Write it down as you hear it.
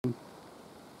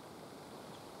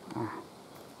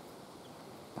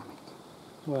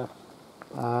Where?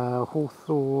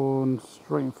 Hawthorn,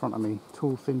 straight in front of me.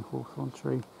 Tall, thin hawthorn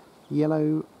tree.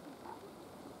 Yellow.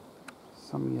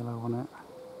 Some yellow on it.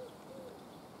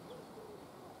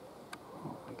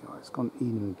 Oh my god, it's gone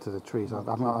into the trees. I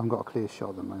haven't got a clear shot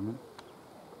at the moment.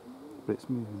 But it's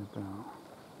moving about.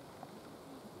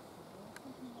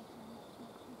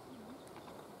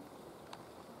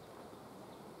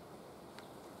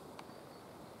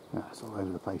 Yeah, it's all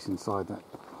over the place inside that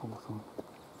hawthorn.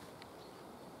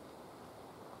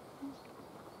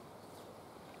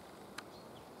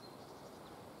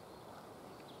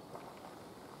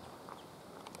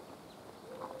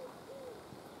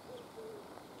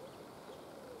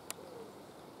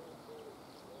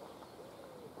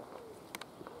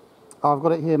 Oh, I've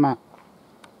got it here, Matt.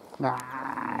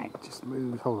 Ah, it just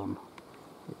moved. Hold on.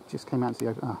 It just came out to the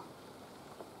open. Ah.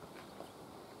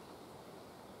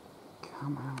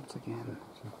 Come out again.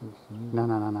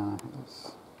 No.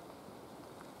 It's,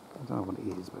 I don't know what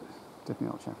it is, but it's definitely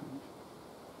not chaffinch.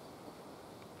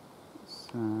 It's,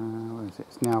 where is it?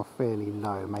 It's now fairly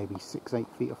low, maybe 6-8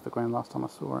 feet off the ground last time I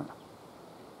saw it.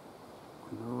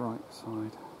 On the right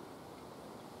side.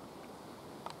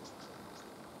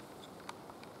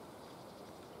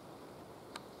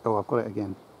 Oh, I've got it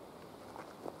again.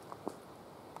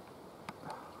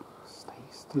 Stay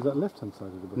still. Is that left hand side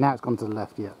of the bush? Now it's gone to the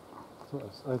left, yeah.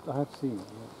 I have seen it.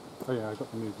 Yeah. Oh yeah, I got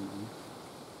the movement in.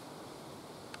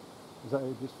 Is that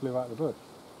it just flew out of the bush?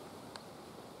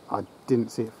 I didn't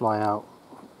see it fly out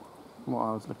what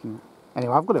I was looking at.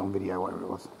 Anyway, I've got it on video, whatever it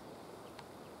was.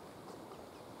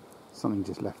 Something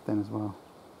just left then as well.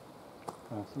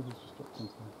 Something's just dropped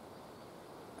into there.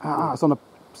 Ah, it's on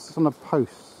a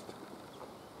post.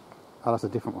 Oh, that's a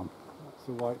different one. That's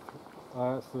the white.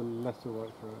 That's the lesser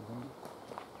whitethroat, I think.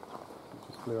 It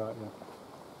just flew out, yeah.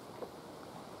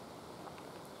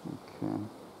 Okay.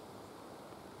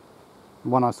 The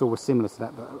one I saw was similar to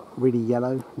that, but really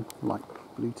yellow, like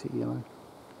blue tea yellow.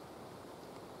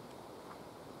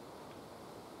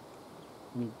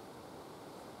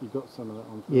 You got some of that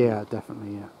on? Yeah,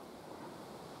 definitely, yeah.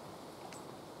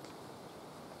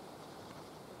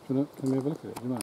 Can we have a look at it? Do you mind?